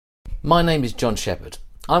My name is John Shepherd.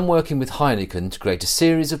 I'm working with Heineken to create a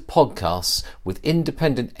series of podcasts with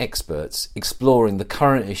independent experts exploring the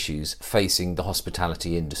current issues facing the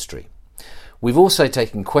hospitality industry. We've also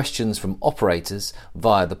taken questions from operators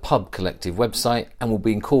via the Pub Collective website and will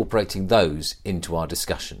be incorporating those into our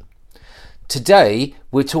discussion. Today,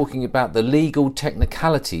 we're talking about the legal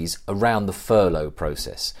technicalities around the furlough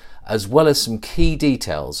process, as well as some key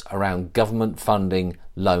details around government funding,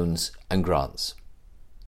 loans and grants.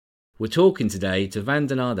 We're talking today to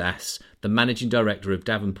Vandana Das, the Managing Director of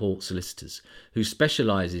Davenport Solicitors, who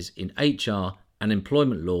specialises in HR and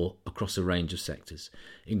employment law across a range of sectors,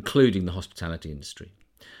 including the hospitality industry.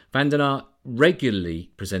 Vandana regularly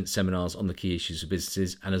presents seminars on the key issues of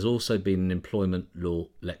businesses and has also been an employment law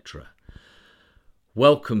lecturer.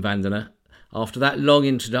 Welcome, Vandana. After that long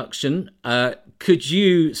introduction, could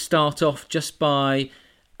you start off just by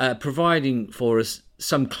providing for us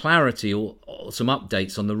some clarity or some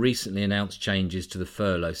updates on the recently announced changes to the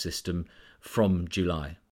furlough system from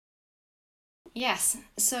July? Yes,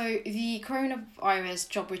 so the coronavirus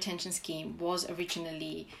job retention scheme was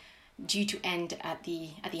originally due to end at the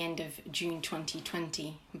end of June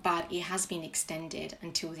 2020, but it has been extended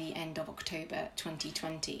until the end of October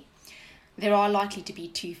 2020. There are likely to be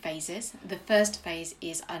two phases. The first phase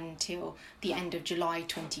is until the end of July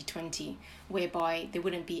 2020, whereby there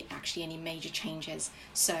wouldn't be actually any major changes.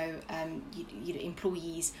 So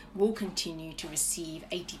employees will continue to receive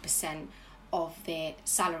 80% of their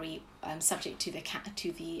salary, subject to the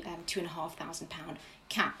 £2,500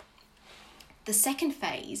 cap. The second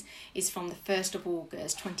phase is from the 1st of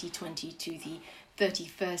August 2020 to the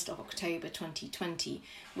 31st of October 2020,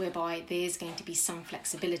 whereby there's going to be some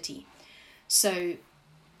flexibility. So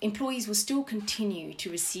employees will still continue to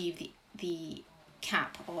receive the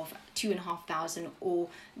cap of £2,500 or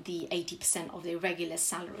the 80% of their regular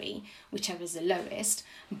salary, whichever is the lowest,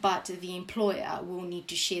 but the employer will need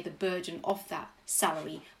to share the burden of that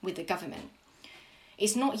salary with the government.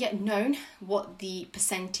 It's not yet known what the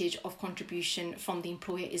percentage of contribution from the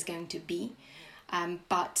employer is going to be,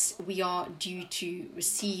 but we are due to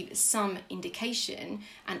receive some indication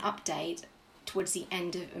and update towards the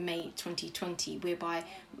end of May 2020, whereby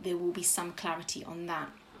there will be some clarity on that.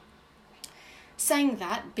 Saying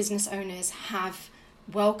that, business owners have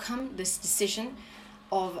welcomed this decision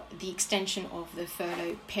of the extension of the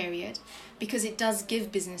furlough period, because it does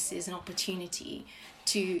give businesses an opportunity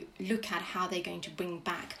to look at how they're going to bring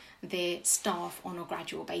back their staff on a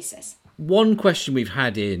gradual basis. One question we've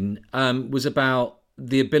had in was about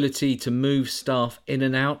the ability to move staff in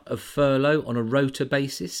and out of furlough on a rota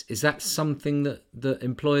basis. Is that something that the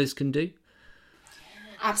employers can do?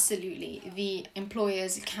 Absolutely. The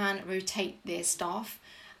employers can rotate their staff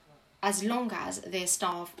as long as their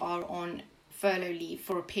staff are on furlough leave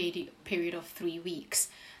for a period of 3 weeks.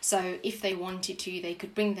 So if they wanted to, they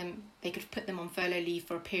could put them on furlough leave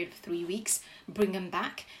for a period of 3 weeks, bring them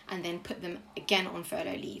back and then put them again on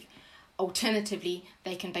furlough leave. Alternatively,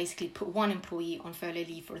 they can basically put one employee on furlough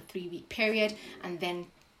leave for a 3-week period and then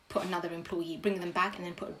put another employee, bring them back and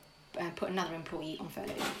then put another employee on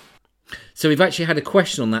furlough leave. So we've actually had a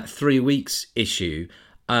question on that 3 weeks issue.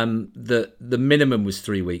 The minimum was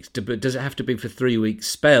 3 weeks, but does it have to be for 3 week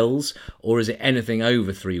spells or is it anything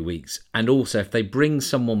over 3 weeks? And also, if they bring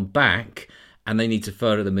someone back and they need to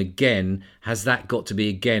furlough them again, has that got to be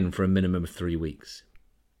again for a minimum of 3 weeks?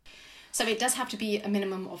 So it does have to be a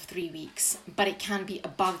minimum of 3 weeks, but it can be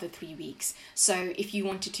above the 3 weeks. So if you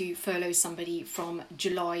wanted to furlough somebody from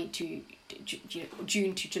July to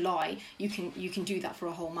June to July, you can do that for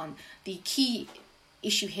a whole month. The key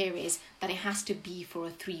issue here is that it has to be for a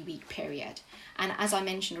 3-week period. And as I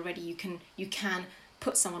mentioned already, you can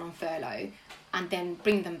put someone on furlough and then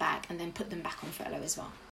bring them back and then put them back on furlough as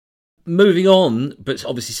well. Moving on, but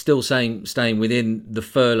obviously still staying within the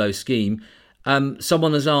furlough scheme,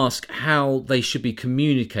 someone has asked how they should be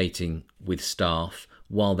communicating with staff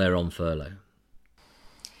while they're on furlough.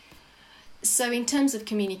 So in terms of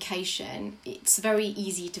communication, it's very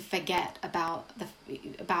easy to forget about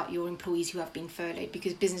your employees who have been furloughed,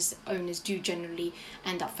 because business owners do generally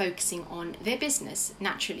end up focusing on their business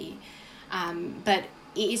naturally. But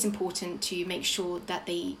it is important to make sure that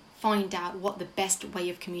they find out what the best way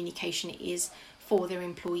of communication is for their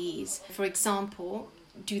employees. For example,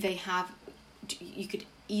 you could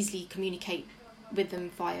easily communicate with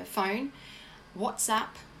them via phone,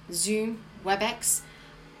 WhatsApp, Zoom, WebEx.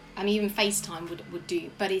 Even FaceTime would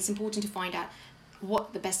do, but it's important to find out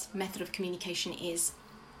what the best method of communication is.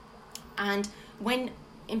 And when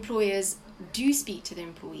employers do speak to their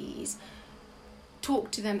employees,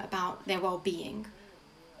 talk to them about their well-being,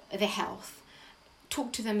 their health,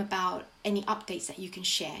 talk to them about any updates that you can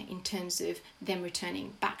share in terms of them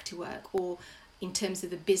returning back to work or in terms of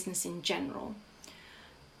the business in general.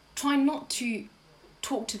 Try not to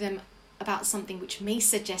talk to them about something which may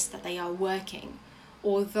suggest that they are working,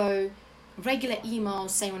 although regular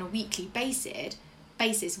emails, say on a weekly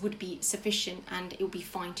basis would be sufficient, and it would be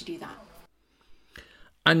fine to do that.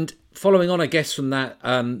 And following on, I guess, from that,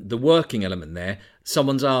 the working element there,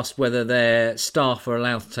 someone's asked whether their staff are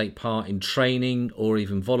allowed to take part in training or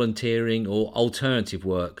even volunteering or alternative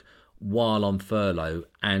work while on furlough.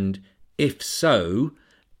 And if so,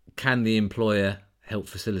 can the employer help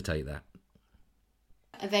facilitate that?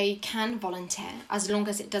 They can volunteer as long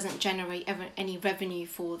as it doesn't generate any revenue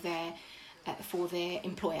for their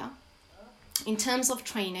employer. In terms of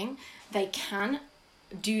training, they can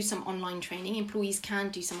do some online training. Employees can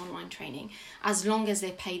do some online training as long as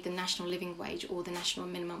they're paid the national living wage or the national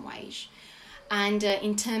minimum wage. And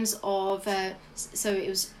in terms of, so it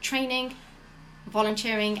was training,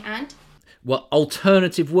 volunteering and... Well,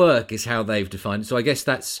 alternative work is how they've defined it. So I guess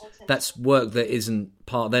that's work that isn't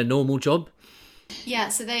part of their normal job? Yeah,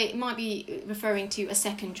 so they might be referring to a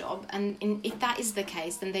second job, and if that is the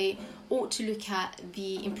case, then they ought to look at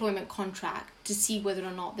the employment contract to see whether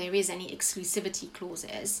or not there is any exclusivity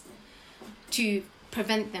clauses to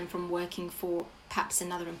prevent them from working for perhaps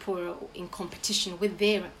another employer in competition with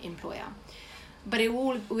their employer. But it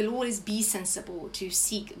will always be sensible to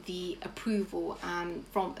seek the approval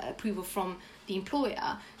from the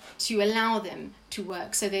employer to allow them to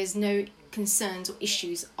work, so there's no concerns or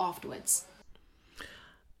issues afterwards.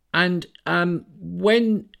 And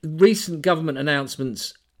when recent government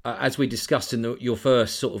announcements, as we discussed in your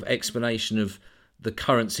first sort of explanation of the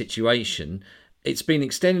current situation, it's been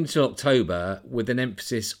extended to October with an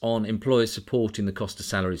emphasis on employers supporting the cost of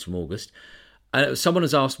salaries from August. Someone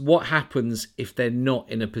has asked, what happens if they're not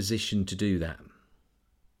in a position to do that?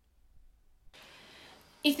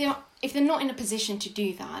 If they're not in a position to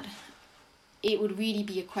do that, it would really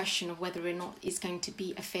be a question of whether or not it's going to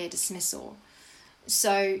be a fair dismissal.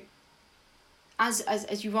 So,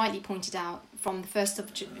 as you rightly pointed out, from 1st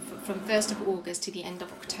of August to the end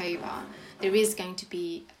of October, there is going to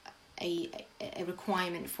be a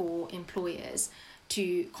requirement for employers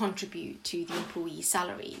to contribute to the employee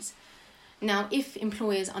salaries. Now, if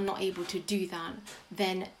employers are not able to do that,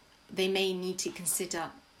 then they may need to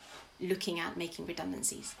consider looking at making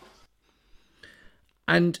redundancies.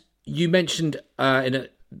 And you mentioned in a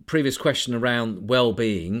previous question around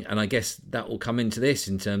well-being, and I guess that will come into this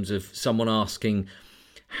in terms of someone asking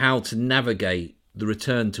how to navigate the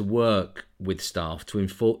return to work with staff to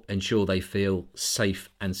ensure they feel safe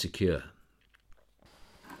and secure.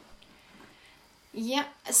 Yeah,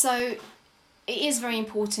 so it is very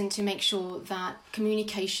important to make sure that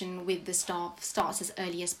communication with the staff starts as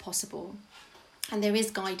early as possible. And there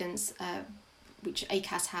is guidance which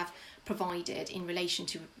ACAS have provided in relation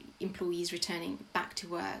to employees returning back to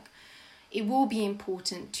work. It will be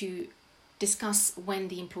important to discuss when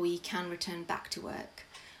the employee can return back to work,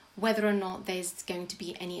 whether or not there's going to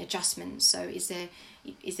be any adjustments. So is there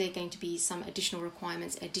going to be some additional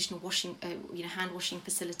requirements, additional washing, hand washing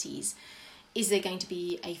facilities? Is there going to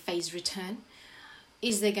be a phased return?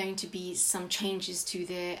 Is there going to be some changes to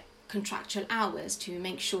their contractual hours to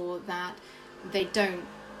make sure that they don't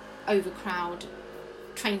overcrowd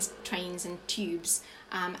trains and tubes,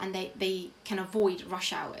 and they can avoid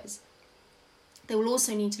rush hours? They will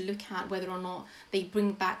also need to look at whether or not they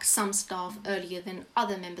bring back some staff earlier than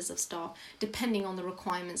other members of staff, depending on the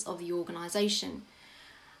requirements of the organisation.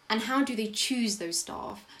 And how do they choose those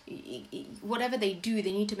staff? Whatever they do,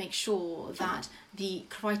 they need to make sure that the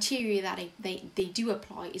criteria that they do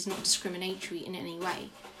apply is not discriminatory in any way.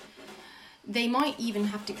 They might even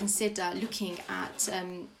have to consider looking at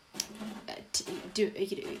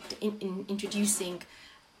introducing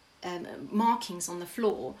markings on the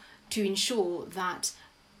floor to ensure that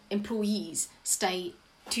employees stay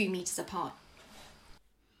 2 meters apart.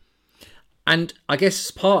 And I guess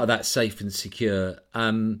as part of that safe and secure,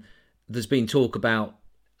 there's been talk about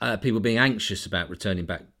people being anxious about returning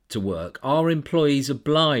back to work. Are employees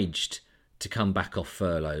obliged to come back off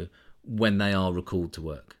furlough when they are recalled to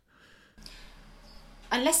work?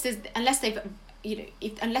 Unless they've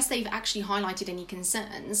actually highlighted any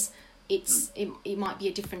concerns, it might be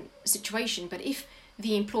a different situation. But if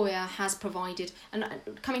the employer has provided, and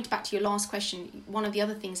coming back to your last question, one of the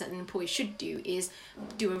other things that an employer should do is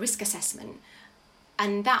do a risk assessment,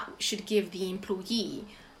 and that should give the employee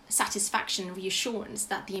satisfaction and reassurance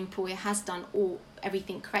that the employer has done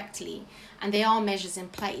everything correctly, and there are measures in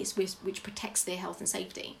place which protects their health and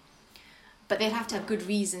safety. But they'd have to have good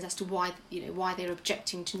reasons as to why they're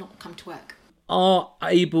objecting to not come to work.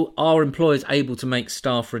 are employers able to make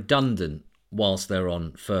staff redundant whilst they're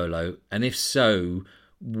on furlough? And if so,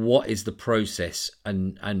 what is the process,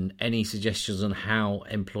 and any suggestions on how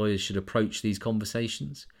employers should approach these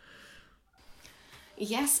conversations?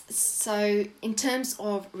 Yes, so in terms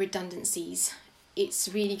of redundancies, it's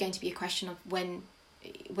really going to be a question of when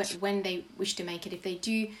they wish to make it. If they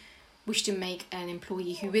do wish to make an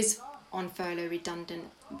employee who is on furlough redundant,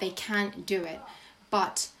 they can do it.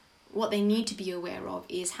 But what they need to be aware of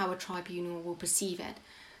is how a tribunal will perceive it.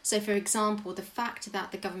 So, for example, the fact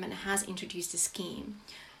that the government has introduced a scheme,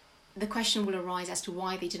 the question will arise as to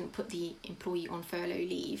why they didn't put the employee on furlough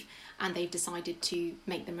leave and they've decided to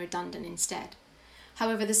make them redundant instead.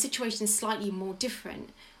 However, the situation is slightly more different,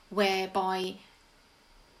 whereby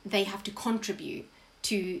they have to contribute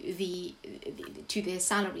to their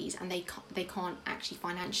salaries, and they can't actually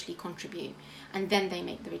financially contribute, and then they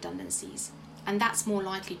make the redundancies, and that's more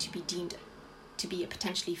likely to be deemed to be a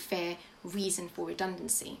potentially fair reason for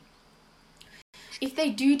redundancy. If they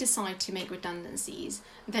do decide to make redundancies,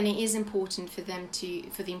 then it is important for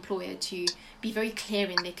the employer to be very clear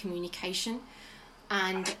in their communication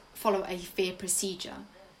and follow a fair procedure,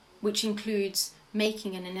 which includes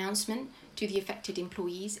making an announcement to the affected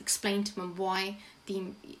employees, explain to them why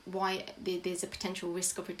there's a potential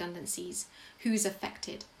risk of redundancies, who's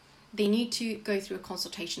affected. They need to go through a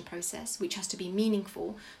consultation process, which has to be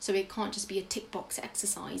meaningful, so it can't just be a tick box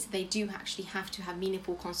exercise. They do actually have to have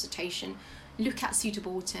meaningful consultation, look at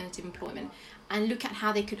suitable alternative employment, and look at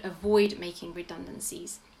how they could avoid making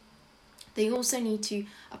redundancies. They also need to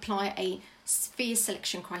apply a fair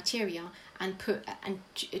selection criteria and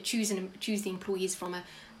choose the employees from a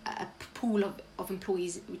pool of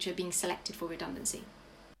employees which are being selected for redundancy.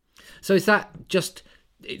 So is that just?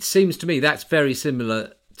 It seems to me that's very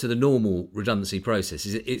similar to the normal redundancy process.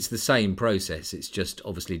 It's the same process. It's just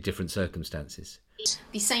obviously different circumstances.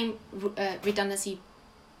 The same redundancy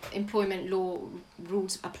employment law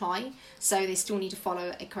rules apply, so they still need to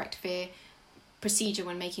follow a correct, fair procedure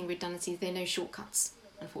when making redundancies. There are no shortcuts,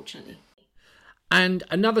 unfortunately. And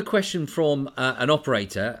another question from an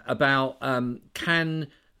operator about can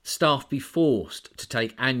staff be forced to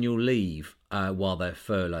take annual leave while they're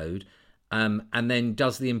furloughed? And then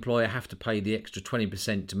does the employer have to pay the extra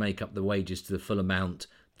 20% to make up the wages to the full amount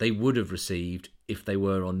they would have received if they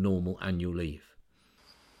were on normal annual leave?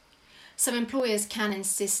 So employers can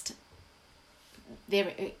insist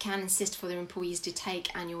for their employees to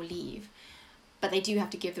take annual leave, but they do have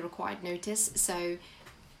to give the required notice. So,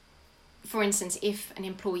 for instance, if an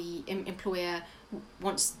employer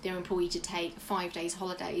wants their employee to take 5 days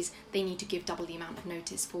holidays, they need to give double the amount of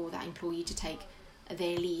notice for that employee to take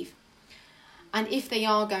their leave. And if they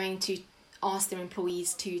are going to ask their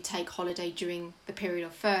employees to take holiday during the period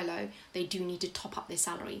of furlough, they do need to top up their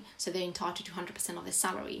salary. So they're entitled to 100% of their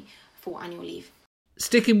salary for annual leave.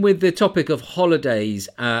 Sticking with the topic of holidays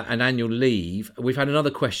and annual leave, we've had another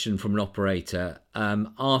question from an operator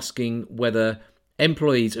asking whether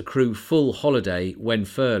employees accrue full holiday when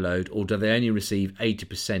furloughed, or do they only receive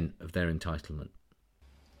 80% of their entitlement?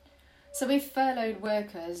 So if furloughed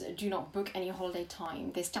workers do not book any holiday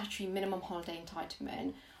time, their statutory minimum holiday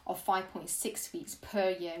entitlement of 5.6 weeks per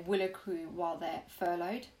year will accrue while they're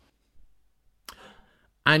furloughed.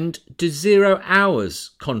 And do 0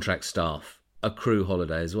 hours contract staff accrue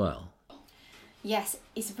holiday as well? Yes,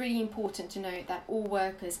 it's really important to note that all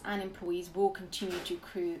workers and employees will continue to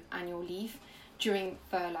accrue annual leave during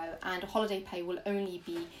furlough, and holiday pay will only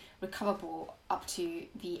be recoverable up to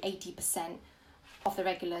the 80% of the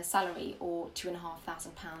regular salary, or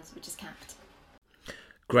 £2,500, which is capped.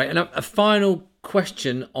 Great. And a final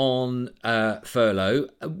question on furlough.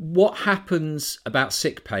 What happens about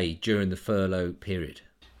sick pay during the furlough period?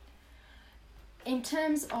 In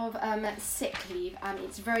terms of sick leave,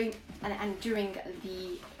 it's very and during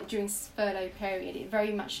furlough period, it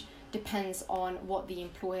very much depends on what the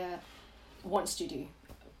employer wants to do.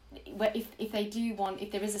 Where if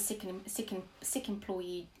there is a sick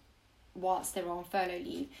employee whilst they're on furlough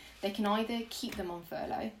leave, they can either keep them on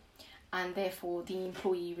furlough, and therefore the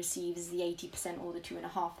employee receives the 80% or the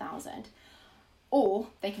 2,500, or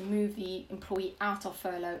they can move the employee out of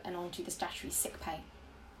furlough and onto the statutory sick pay.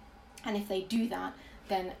 And if they do that,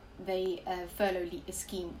 then the furlough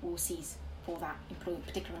scheme will cease for that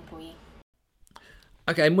particular employee.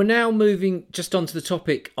 Okay, and we're now moving just onto the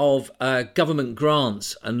topic of government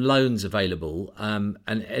grants and loans available, and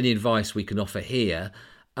any advice we can offer here.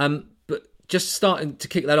 But just starting to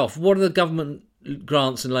kick that off, what are the government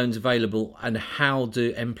grants and loans available, and how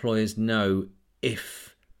do employers know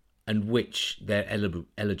if and which they're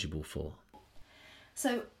eligible for?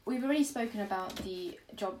 So we've already spoken about the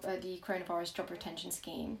coronavirus job retention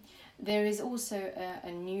scheme. There is also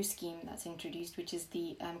a new scheme that's introduced, which is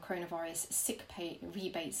the coronavirus sick pay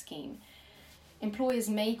rebate scheme. Employers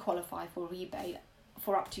may qualify for rebate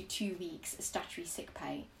for up to 2 weeks statutory sick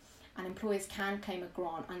pay, and employers can claim a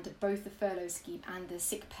grant under both the furlough scheme and the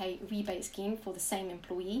sick pay rebate scheme for the same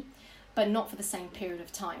employee, but not for the same period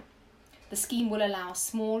of time. The scheme will allow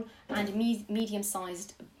small and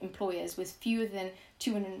medium-sized employers with fewer than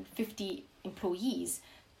 250 employees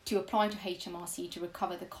to apply to HMRC to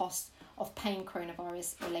recover the costs of paying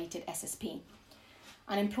coronavirus-related SSP.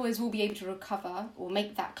 And employers will be able to recover or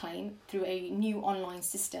make that claim through a new online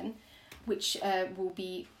system, which will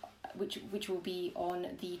be on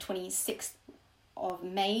the 26th of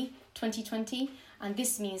May 2020, and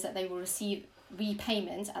this means that they will receive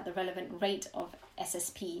repayment at the relevant rate of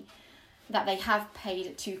SSP that they have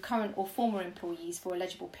paid to current or former employees for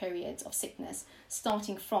eligible periods of sickness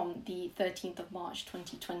starting from the 13th of March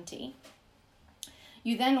 2020.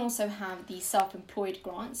 You then also have the self-employed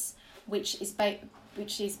grants, which is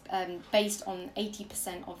based on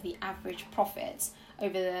 80% of the average profits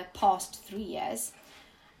over the past 3 years.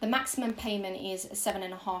 The maximum payment is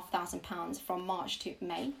 £7,500 from March to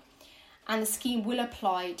May, and the scheme will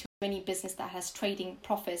apply to any business that has trading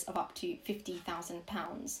profits of up to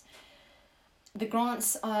 £50,000. The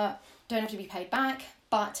grants don't have to be paid back,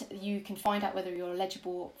 but you can find out whether you're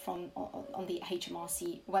eligible on the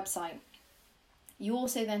HMRC website. You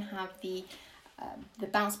also then have the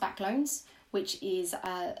bounce back loans, which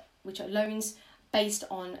are loans based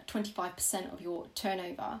on 25% of your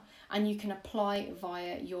turnover, and you can apply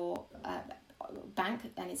via your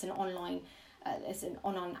bank, and it's an online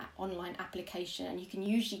application, and you can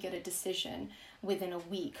usually get a decision within a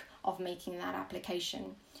week of making that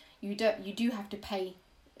application. You do have to pay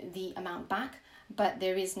the amount back, but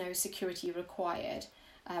there is no security required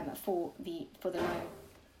for the loan.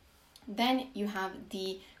 Then you have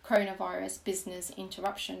the coronavirus business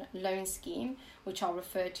interruption loan scheme, which I'll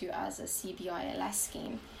refer to as a CBILS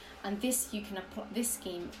scheme, and this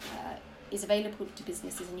scheme is available to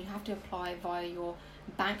businesses, and you have to apply via your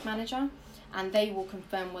bank manager, and they will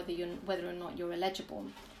confirm whether or not you're eligible.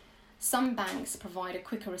 Some banks provide a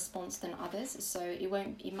quicker response than others, so it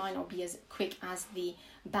might not be as quick as the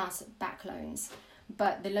bounce back loans,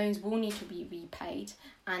 but the loans will need to be repaid,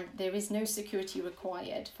 and there is no security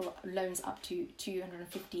required for loans up to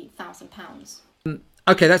 £250,000.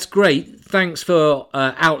 Okay, that's great. Thanks for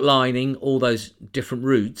outlining all those different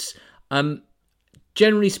routes.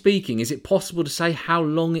 Generally speaking, is it possible to say how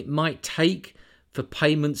long it might take for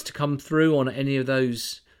payments to come through on any of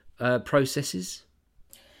those processes?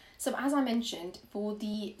 So as I mentioned, for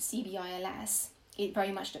the CBILS, it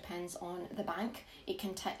very much depends on the bank. It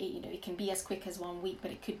can it can be as quick as 1 week,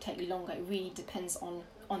 but it could take longer. It really depends on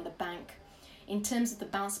the bank. In terms of the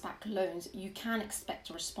bounce back loans, you can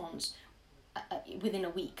expect a response within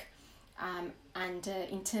a week. And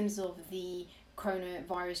in terms of the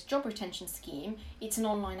coronavirus job retention scheme, it's an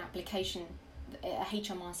online application, a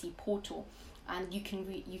HMRC portal, and you can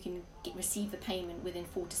receive the payment within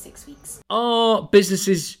 4 to 6 weeks. Are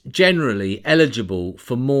businesses generally eligible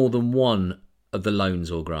for more than one of the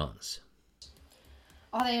loans or grants?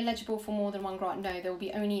 Are they eligible for more than one grant? No, they will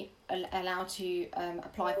be only allowed to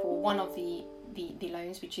apply for one of the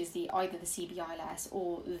loans, which is either the CBILS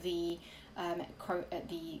or the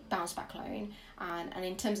bounce back loan. And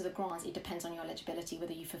in terms of the grants, it depends on your eligibility,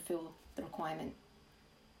 whether you fulfil the requirement.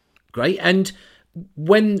 Great. And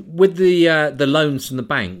when with the loans from the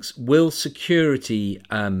banks, will security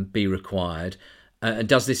be required? And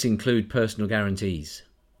does this include personal guarantees?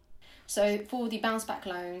 So for the bounce back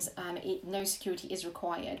loans, no security is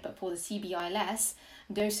required, but for the CBILS,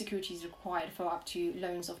 no security is required for up to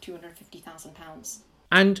loans of £250,000.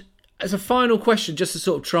 And as a final question, just to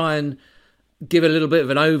sort of try and give a little bit of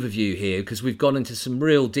an overview here, because we've gone into some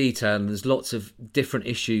real detail and there's lots of different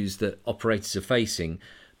issues that operators are facing.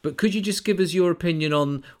 But could you just give us your opinion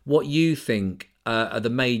on what you think are the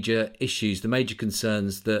major issues, the major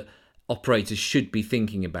concerns that operators should be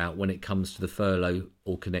thinking about when it comes to the furlough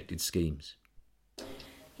or connected schemes?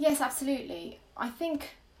 Yes, absolutely. I think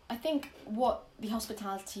what the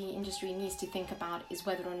hospitality industry needs to think about is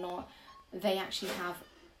whether or not they actually have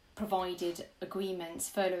provided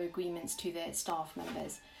furlough agreements to their staff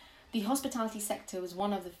members. The hospitality sector was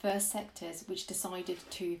one of the first sectors which decided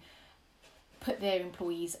to put their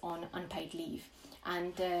employees on unpaid leave,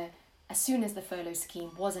 and as soon as the furlough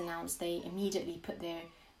scheme was announced, they immediately put their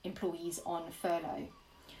employees on furlough.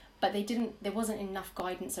 but there wasn't enough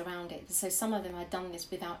guidance around it. So some of them had done this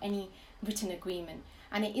without any written agreement,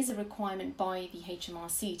 and it is a requirement by the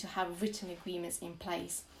HMRC to have written agreements in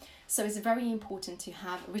place. So it's very important to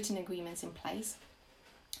have written agreements in place.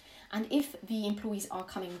 And if the employees are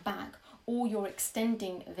coming back or you're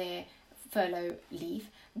extending their furlough leave,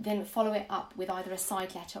 then follow it up with either a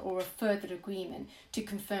side letter or a further agreement to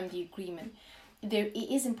confirm the agreement. It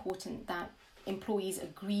is important that employees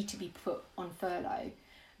agree to be put on furlough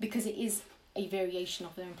because it is a variation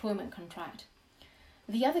of their employment contract.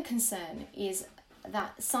 The other concern is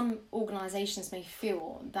that some organisations may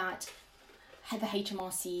feel that the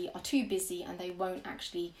HMRC are too busy and they won't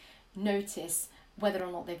actually notice whether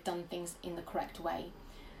or not they've done things in the correct way.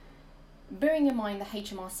 Bearing in mind the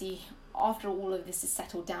HMRC, after all of this is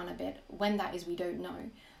settled down a bit, when that is we don't know,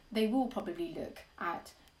 they will probably look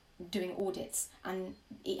at doing audits, and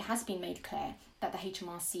it has been made clear that the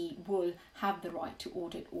HMRC will have the right to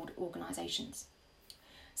audit organisations.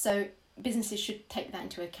 So businesses should take that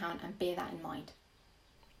into account and bear that in mind.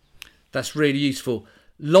 That's really useful.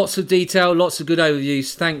 Lots of detail, lots of good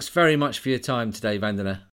overviews. Thanks very much for your time today,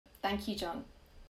 Vandana. Thank you, John.